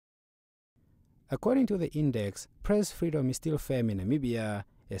According to the index, press freedom is still firm in Namibia,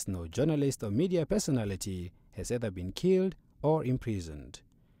 as no journalist or media personality has either been killed or imprisoned.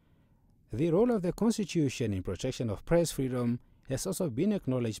 The role of the Constitution in protection of press freedom has also been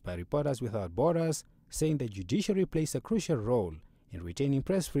acknowledged by Reporters Without Borders, saying the judiciary plays a crucial role in retaining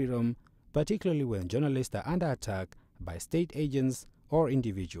press freedom, particularly when journalists are under attack by state agents or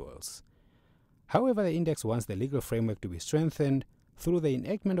individuals. However, the index wants the legal framework to be strengthened through the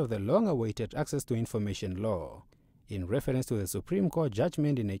enactment of the long-awaited Access to Information Law. In reference to the Supreme Court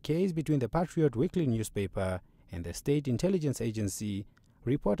judgment in a case between the Patriot Weekly newspaper and the State Intelligence Agency,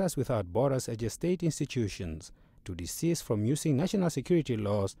 Reporters Without Borders urges state institutions to desist from using national security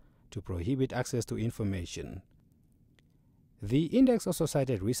laws to prohibit access to information. The index also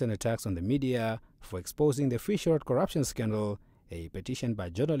cited recent attacks on the media for exposing the Fish Road corruption scandal, a petition by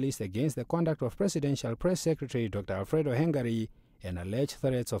journalists against the conduct of Presidential Press Secretary Dr. Alfredo Hengari, and alleged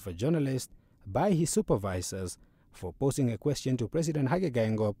threats of a journalist by his supervisors for posing a question to President Hage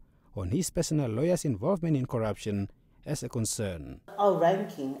Geingob on his personal lawyer's involvement in corruption as a concern. Our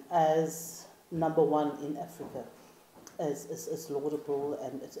ranking as #1 in Africa is laudable,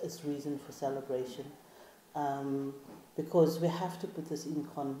 and it's reason for celebration, because we have to put this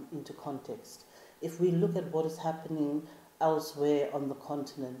into context. If we look at what is happening elsewhere on the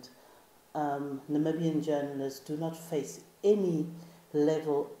continent, Namibian journalists do not face any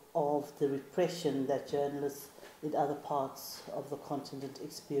level of the repression that journalists in other parts of the continent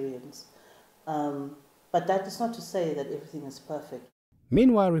experience. But that is not to say that everything is perfect.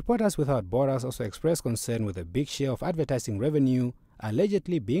 Meanwhile, Reporters Without Borders also expressed concern with a big share of advertising revenue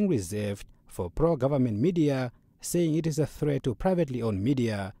allegedly being reserved for pro-government media, saying it is a threat to privately owned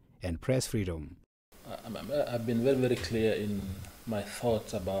media and press freedom. I've been very, very clear in my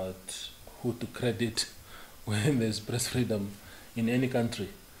thoughts about who to credit when there's press freedom in any country.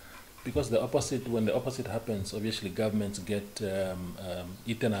 Because when the opposite happens, obviously governments get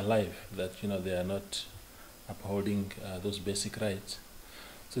eaten alive, that they are not upholding those basic rights.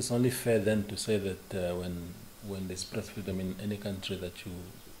 So it's only fair then to say that when there's press freedom in any country, that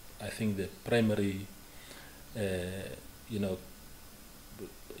I think the primary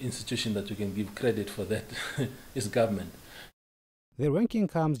institution that you can give credit for that is government. The ranking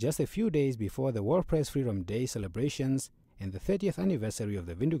comes just a few days before the World Press Freedom Day celebrations and the 30th anniversary of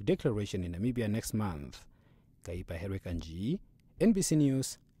the Windhoek Declaration in Namibia next month. Kaipa Herwekanji, NBC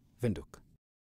News, Windhoek.